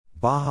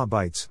Baja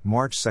Bites,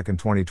 March 2,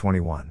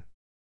 2021.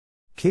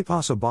 Que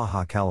Paso,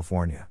 Baja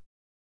California.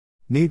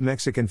 Need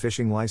Mexican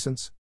fishing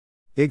license?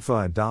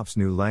 IGFA adopts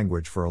new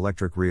language for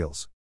electric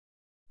reels.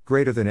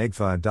 Greater than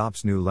IGFA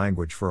adopts new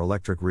language for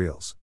electric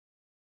reels.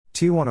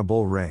 Tijuana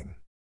Bull Ring.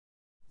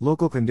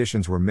 Local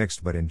conditions were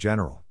mixed, but in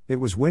general, it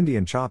was windy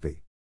and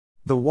choppy.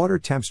 The water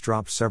temps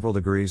dropped several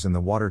degrees and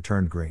the water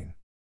turned green.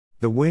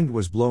 The wind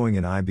was blowing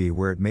in IB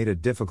where it made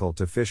it difficult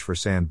to fish for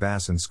sand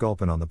bass and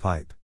sculpin on the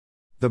pipe.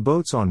 The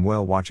boats on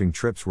whale watching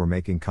trips were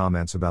making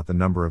comments about the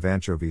number of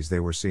anchovies they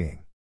were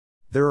seeing.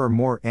 There are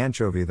more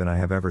anchovy than I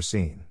have ever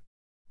seen.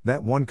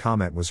 That one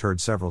comment was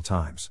heard several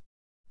times.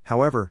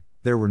 However,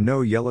 there were no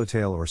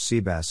yellowtail or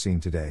sea bass seen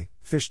today.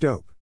 Fish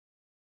dope.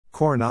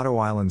 Coronado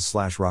Islands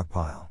 / rock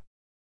pile.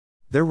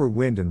 There were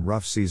wind and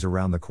rough seas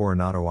around the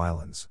Coronado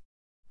Islands.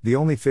 The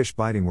only fish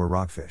biting were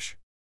rockfish.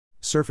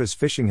 Surface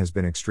fishing has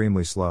been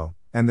extremely slow,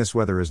 and this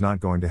weather is not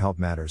going to help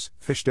matters.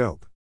 Fish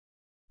dope.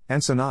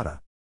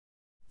 Ensenada.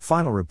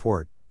 Final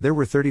report, there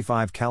were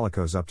 35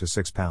 calicos up to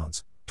 6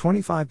 pounds,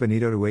 25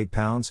 bonito to 8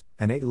 pounds,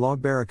 and 8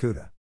 log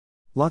barracuda.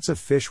 Lots of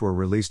fish were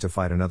released to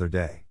fight another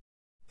day.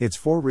 It's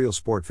for real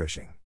sport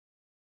fishing.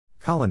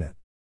 Colonet.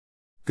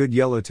 Good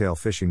yellowtail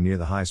fishing near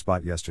the high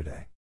spot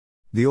yesterday.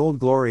 The Old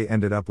Glory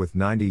ended up with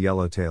 90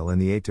 yellowtail in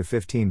the 8 to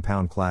 15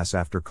 pound class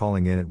after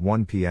calling in at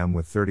 1 p.m.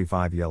 with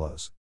 35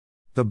 yellows.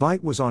 The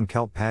bite was on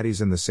kelp patties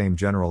in the same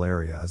general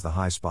area as the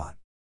high spot.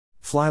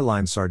 Fly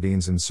line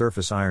sardines and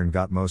surface iron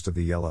got most of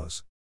the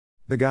yellows.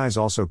 The guys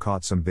also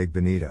caught some big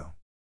bonito.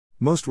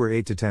 Most were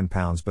 8 to 10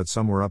 pounds, but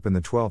some were up in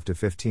the 12 to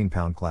 15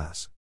 pound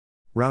class.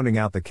 Rounding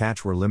out the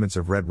catch were limits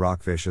of red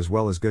rockfish as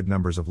well as good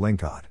numbers of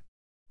lingcod.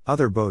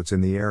 Other boats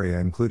in the area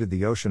included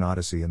the Ocean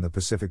Odyssey and the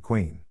Pacific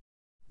Queen.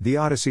 The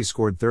Odyssey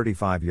scored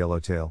 35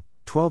 yellowtail,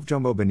 12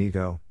 jumbo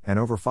bonito, and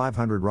over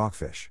 500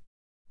 rockfish.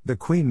 The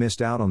Queen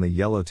missed out on the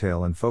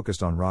yellowtail and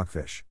focused on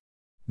rockfish.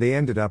 They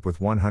ended up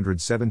with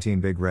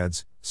 117 big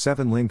reds,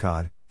 7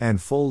 lingcod, and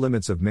full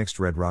limits of mixed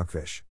red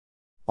rockfish.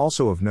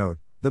 Also of note,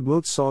 the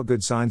boats saw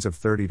good signs of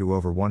 30 to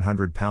over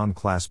 100 pound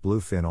class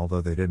bluefin,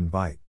 although they didn't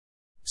bite.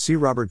 See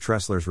Robert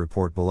Tressler's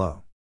report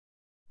below.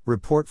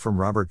 Report from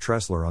Robert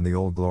Tressler on the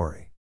Old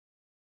Glory.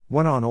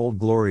 Went on Old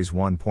Glory's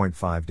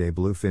 1.5-day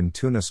bluefin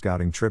tuna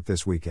scouting trip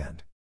this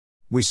weekend.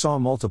 We saw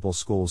multiple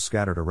schools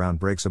scattered around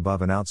breaks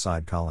above and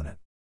outside Colonet.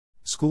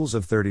 Schools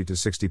of 30 to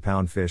 60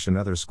 pound fish and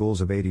other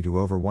schools of 80 to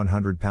over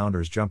 100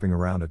 pounders jumping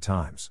around at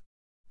times.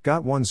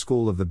 Got one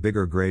school of the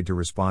bigger grade to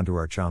respond to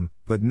our chum,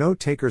 but no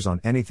takers on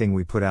anything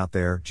we put out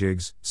there,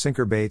 jigs,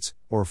 sinker baits,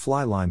 or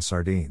fly line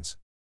sardines.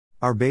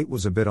 Our bait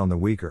was a bit on the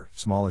weaker,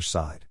 smallish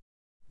side.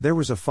 There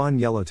was a fun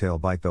yellowtail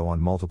bite though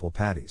on multiple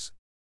patties.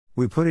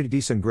 We put a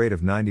decent grade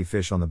of 90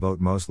 fish on the boat,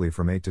 mostly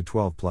from 8 to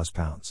 12 plus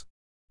pounds.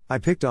 I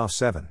picked off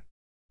 7.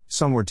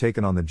 Some were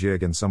taken on the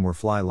jig and some were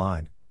fly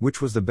lined,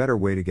 which was the better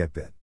way to get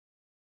bit.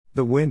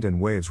 The wind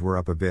and waves were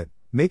up a bit,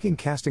 making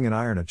casting an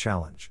iron a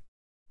challenge.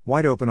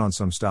 Wide open on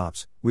some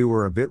stops, we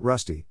were a bit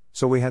rusty,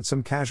 so we had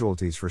some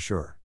casualties for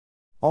sure.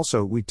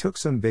 Also, we took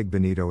some big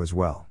bonito as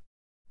well.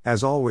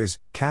 As always,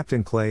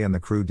 Captain Clay and the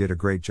crew did a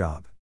great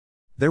job.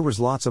 There was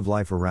lots of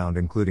life around,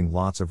 including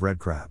lots of red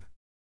crab.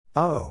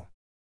 Oh.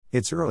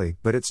 It's early,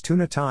 but it's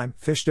tuna time.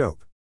 Fish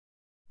dope.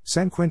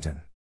 San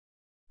Quintin.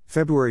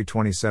 February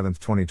 27,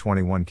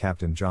 2021.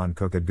 Captain John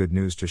Cook had good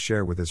news to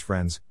share with his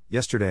friends.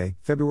 Yesterday,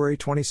 February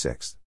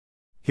 26.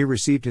 He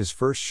received his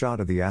first shot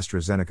of the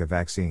AstraZeneca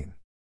vaccine.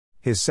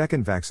 His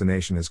second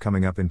vaccination is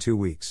coming up in 2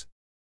 weeks.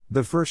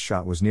 The first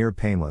shot was near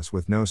painless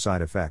with no side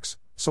effects,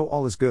 so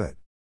all is good.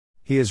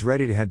 He is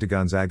ready to head to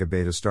Gonzaga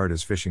Bay to start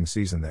his fishing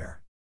season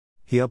there.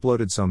 He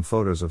uploaded some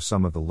photos of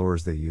some of the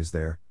lures they use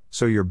there,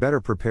 so you're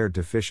better prepared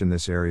to fish in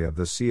this area of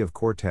the Sea of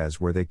Cortez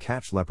where they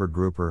catch leopard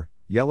grouper,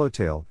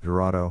 yellowtail,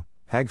 dorado,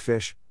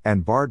 hagfish,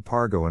 and barred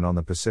pargo, and on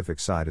the Pacific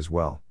side as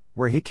well,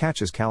 where he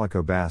catches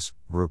calico bass,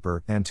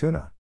 grouper, and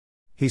tuna.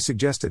 He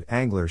suggested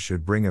anglers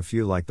should bring a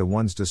few like the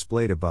ones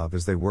displayed above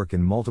as they work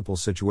in multiple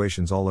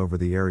situations all over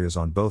the areas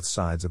on both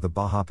sides of the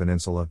Baja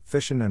Peninsula.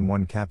 Fishin' and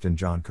one Captain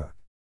John Cook.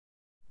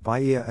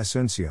 Bahia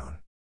Asuncion.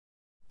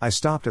 I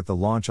stopped at the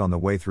launch on the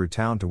way through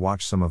town to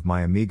watch some of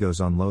my amigos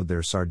unload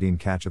their sardine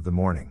catch of the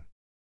morning.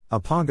 A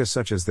panga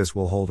such as this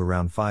will hold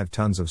around 5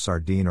 tons of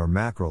sardine or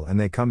mackerel, and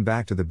they come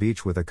back to the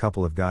beach with a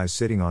couple of guys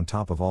sitting on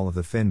top of all of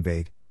the fin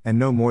bait, and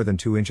no more than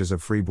 2 inches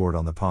of freeboard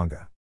on the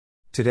panga.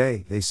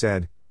 Today, they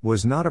said,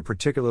 was not a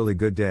particularly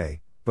good day,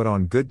 but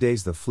on good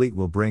days the fleet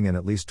will bring in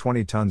at least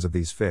 20 tons of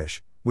these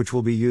fish, which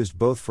will be used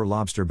both for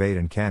lobster bait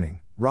and canning.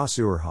 Ross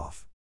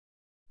Uerhoff.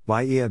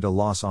 Bahia de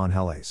los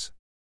Angeles.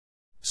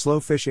 Slow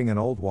fishing and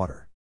old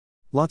water.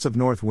 Lots of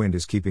north wind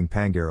is keeping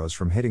pangeros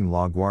from hitting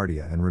La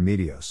Guardia and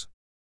Remedios.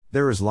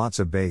 There is lots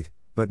of bait,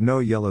 but no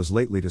yellows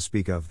lately to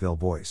speak of. Vil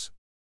Bois.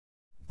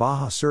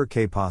 Baja Sur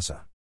que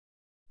pasa.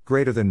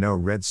 Greater than no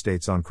red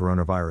states on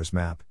coronavirus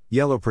map,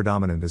 yellow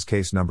predominant as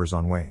case numbers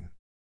on wane.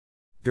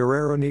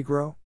 Guerrero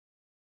Negro?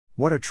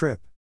 What a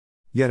trip.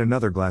 Yet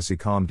another glassy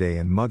calm day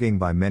and mugging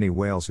by many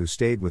whales who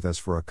stayed with us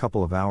for a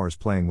couple of hours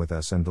playing with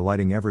us and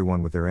delighting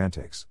everyone with their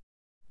antics.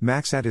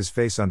 Max had his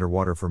face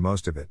underwater for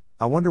most of it.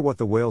 I wonder what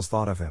the whales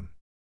thought of him.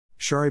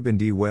 Shari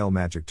Bindi Whale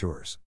Magic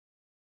Tours.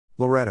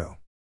 Loreto.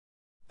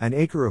 An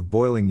acre of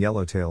boiling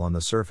yellowtail on the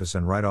surface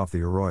and right off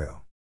the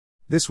arroyo.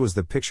 This was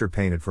the picture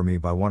painted for me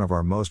by one of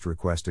our most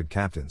requested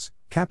captains,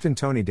 Captain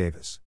Tony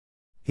Davis.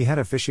 He had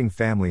a fishing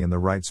family in the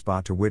right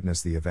spot to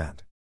witness the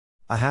event.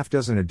 A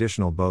half-dozen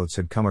additional boats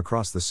had come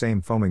across the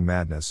same foaming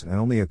madness and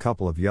only a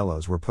couple of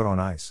yellows were put on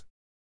ice.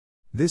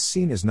 This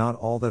scene is not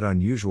all that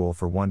unusual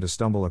for one to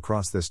stumble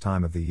across this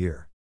time of the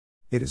year.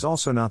 It is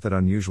also not that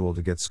unusual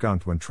to get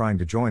skunked when trying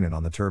to join in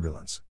on the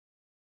turbulence.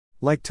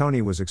 Like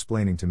Tony was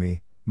explaining to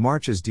me,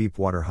 March is deep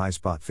water high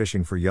spot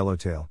fishing for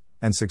yellowtail,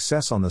 and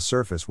success on the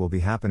surface will be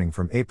happening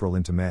from April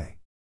into May.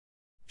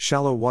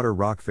 Shallow water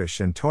rockfish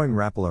and towing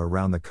Rapala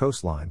around the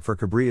coastline for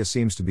Cabiria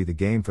seems to be the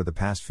game for the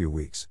past few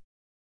weeks.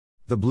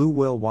 The blue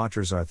whale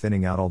watchers are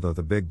thinning out, although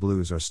the big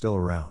blues are still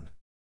around.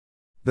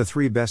 The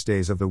 3 best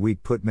days of the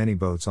week put many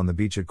boats on the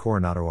beach at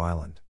Coronado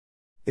Island.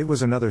 It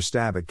was another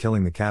stab at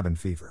killing the cabin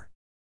fever.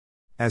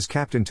 As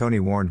Captain Tony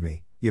warned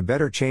me, you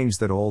better change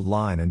that old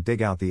line and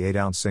dig out the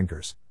 8-ounce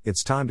sinkers,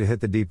 it's time to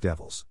hit the deep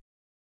devils.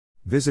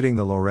 Visiting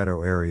the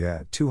Loreto area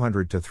at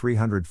 200 to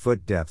 300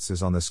 foot depths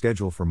is on the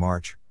schedule for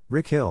March.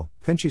 Rick Hill,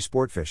 Pinchy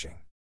Sport Fishing.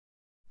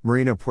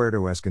 Marina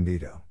Puerto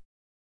Escondido.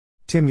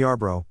 Tim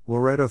Yarbrough,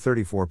 Loreto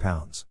 34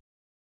 pounds.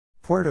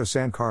 Puerto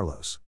San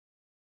Carlos.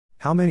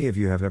 How many of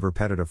you have ever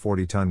petted a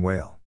 40-ton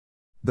whale?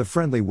 The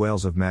friendly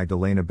whales of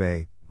Magdalena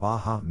Bay,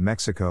 Baja,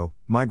 Mexico,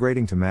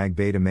 migrating to Mag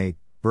Bay to mate,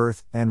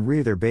 birth, and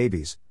rear their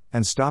babies,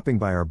 and stopping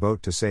by our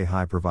boat to say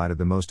hi provided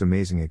the most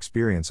amazing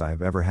experience I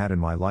have ever had in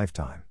my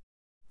lifetime.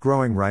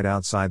 Growing right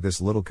outside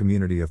this little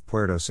community of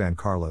Puerto San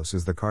Carlos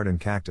is the Carden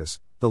cactus,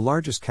 the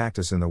largest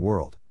cactus in the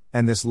world,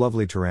 and this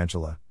lovely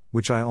tarantula,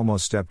 which I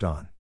almost stepped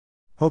on.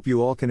 Hope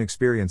you all can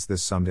experience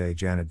this someday.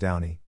 Janet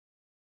Downey.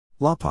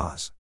 La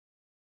Paz.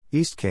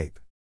 East Cape.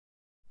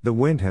 The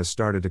wind has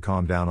started to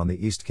calm down on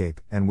the East Cape,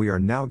 and we are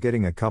now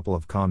getting a couple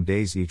of calm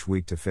days each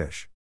week to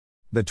fish.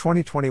 The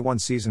 2021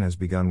 season has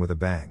begun with a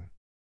bang.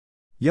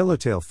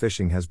 Yellowtail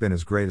fishing has been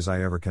as great as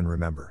I ever can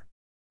remember.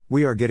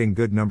 We are getting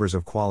good numbers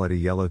of quality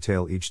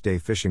yellowtail each day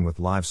fishing with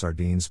live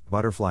sardines,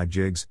 butterfly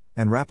jigs,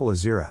 and Rapala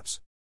ziraps.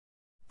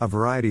 A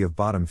variety of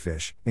bottom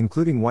fish,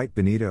 including white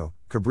bonito,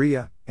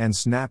 cabiria, and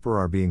snapper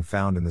are being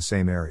found in the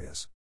same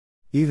areas.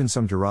 Even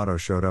some dorado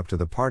showed up to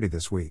the party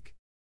this week.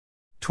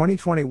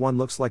 2021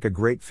 looks like a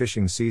great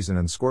fishing season,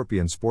 and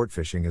Scorpion Sport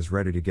Fishing is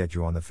ready to get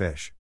you on the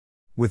fish.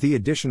 With the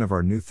addition of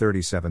our new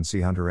 37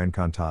 Sea Hunter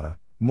Encantada,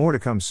 more to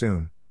come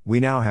soon, we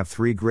now have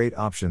 3 great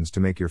options to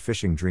make your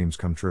fishing dreams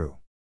come true.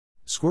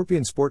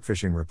 Scorpion Sport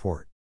Fishing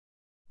Report.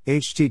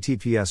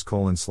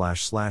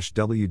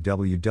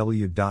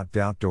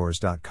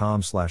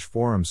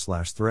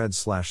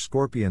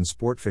 https://www.doubtdoors.com/forums/threads/Scorpion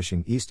Sport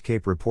Fishing East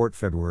Cape Report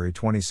February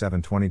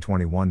 27,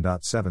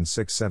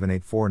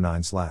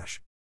 2021.767849/.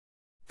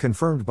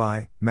 Confirmed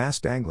by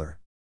Masked Angler.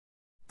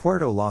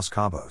 Puerto Los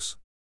Cabos.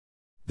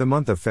 The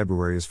month of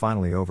February is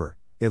finally over.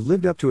 It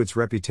lived up to its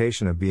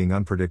reputation of being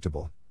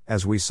unpredictable,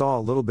 as we saw a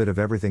little bit of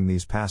everything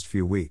these past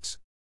few weeks.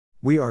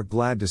 We are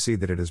glad to see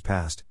that it has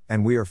passed,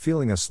 and we are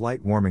feeling a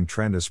slight warming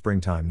trend as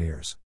springtime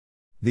nears.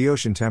 The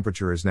ocean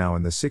temperature is now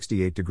in the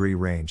 68-degree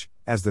range,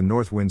 as the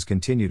north winds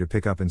continue to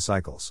pick up in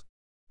cycles.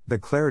 The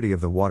clarity of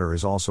the water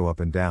is also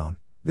up and down.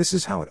 This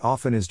is how it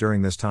often is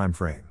during this time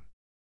frame.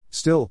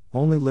 Still,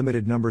 only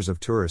limited numbers of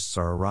tourists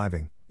are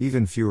arriving,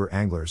 even fewer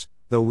anglers,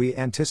 though we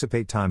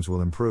anticipate times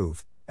will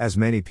improve, as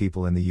many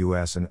people in the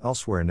US and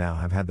elsewhere now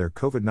have had their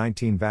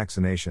COVID-19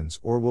 vaccinations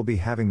or will be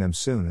having them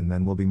soon, and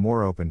then will be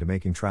more open to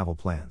making travel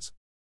plans.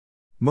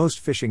 Most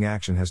fishing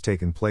action has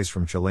taken place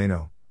from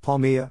Chileno,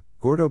 Palmilla,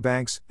 Gordo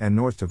Banks, and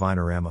north to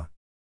Vinarama.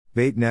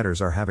 Bait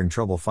netters are having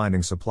trouble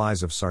finding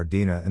supplies of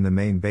sardina, and the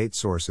main bait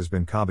source has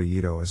been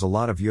Caballito, as a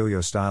lot of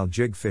yo-yo style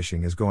jig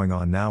fishing is going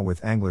on now,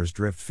 with anglers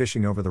drift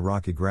fishing over the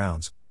rocky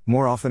grounds,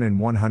 more often in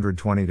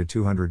 120 to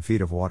 200 feet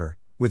of water,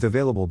 with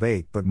available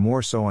bait but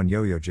more so on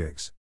yo-yo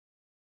jigs.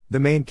 The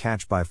main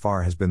catch by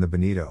far has been the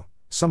bonito,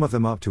 some of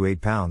them up to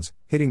 8 pounds,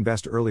 hitting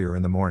best earlier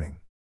in the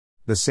morning.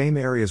 The same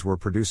areas were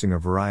producing a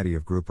variety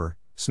of grouper,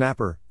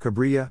 snapper,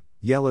 cabiria,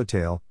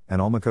 yellowtail, and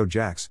almaco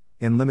jacks,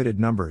 in limited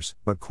numbers,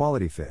 but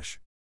quality fish.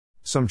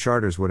 Some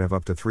charters would have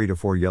up to 3 to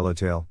 4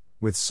 yellowtail,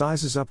 with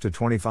sizes up to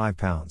 25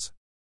 pounds.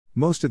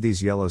 Most of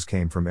these yellows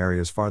came from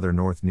areas farther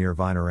north near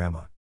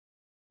Vinarama.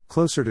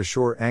 Closer to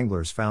shore,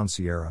 anglers found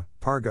Sierra,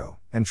 Pargo,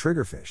 and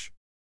triggerfish.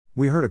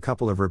 We heard a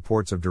couple of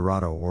reports of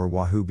dorado or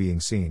wahoo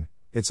being seen.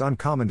 It's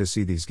uncommon to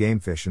see these game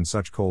fish in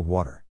such cold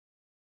water.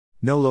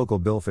 No local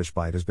billfish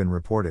bite has been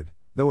reported,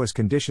 though as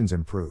conditions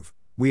improve,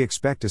 we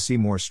expect to see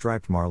more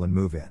striped marlin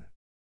move in.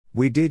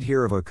 We did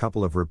hear of a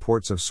couple of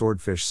reports of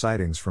swordfish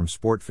sightings from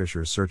sport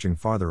fishers searching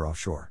farther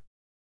offshore.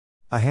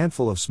 A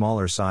handful of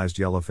smaller sized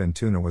yellowfin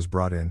tuna was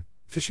brought in,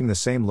 fishing the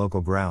same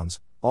local grounds.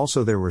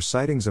 Also there were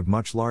sightings of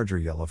much larger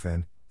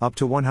yellowfin, up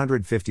to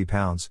 150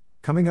 pounds,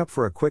 coming up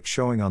for a quick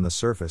showing on the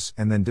surface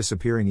and then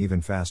disappearing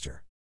even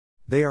faster.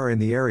 They are in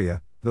the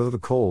area, though the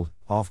cold,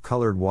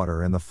 off-colored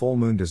water and the full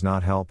moon does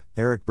not help.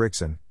 Eric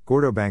Brixon,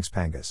 Gordo Banks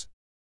Pangas.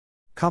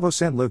 Cabo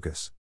San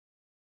Lucas.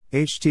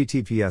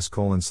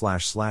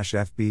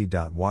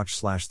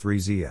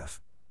 https://fb.watch/3zf,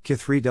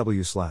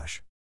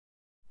 Ki3w/.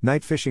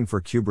 Night fishing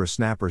for Cubra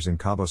snappers in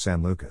Cabo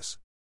San Lucas.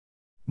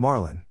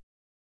 Marlin.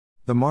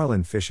 The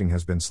marlin fishing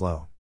has been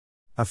slow.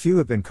 A few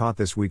have been caught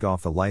this week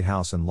off the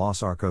Lighthouse and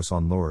Los Arcos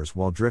on lures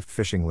while drift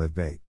fishing live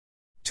bait.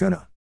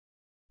 Tuna.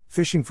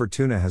 Fishing for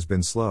tuna has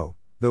been slow,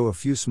 though a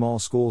few small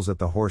schools at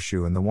the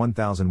Horseshoe and the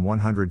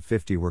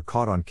 1150 were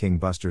caught on king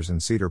busters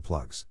and cedar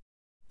plugs.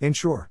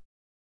 Inshore.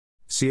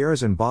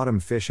 Sierras and bottom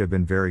fish have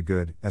been very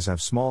good, as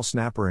have small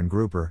snapper and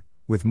grouper,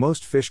 with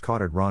most fish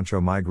caught at Rancho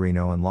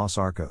Migrino and Los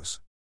Arcos.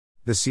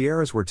 The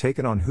Sierras were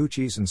taken on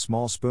hoochies and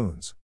small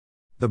spoons.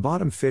 The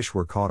bottom fish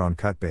were caught on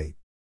cut bait.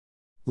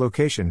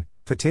 Location: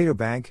 Potato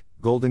Bank,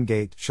 Golden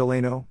Gate,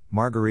 Chileno,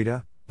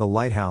 Margarita, The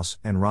Lighthouse,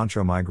 and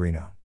Rancho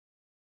Migrino.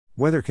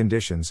 Weather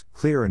conditions: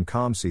 clear and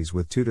calm seas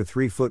with 2 to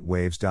 3 foot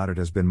waves. It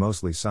has been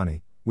mostly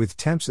sunny, with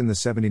temps in the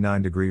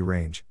 79-degree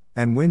range,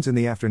 and winds in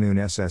the afternoon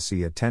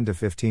SSE at 10 to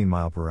 15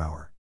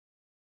 mph.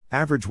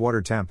 Average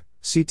water temp: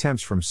 sea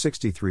temps from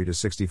 63 to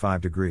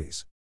 65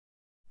 degrees.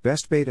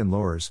 Best bait and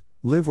lures: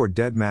 live or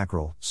dead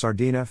mackerel,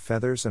 sardina,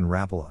 feathers, and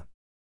rapala.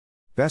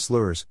 Best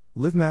lures: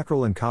 live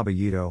mackerel and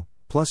caballito,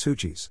 plus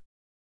hoochies.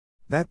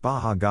 That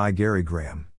Baja guy Gary Graham.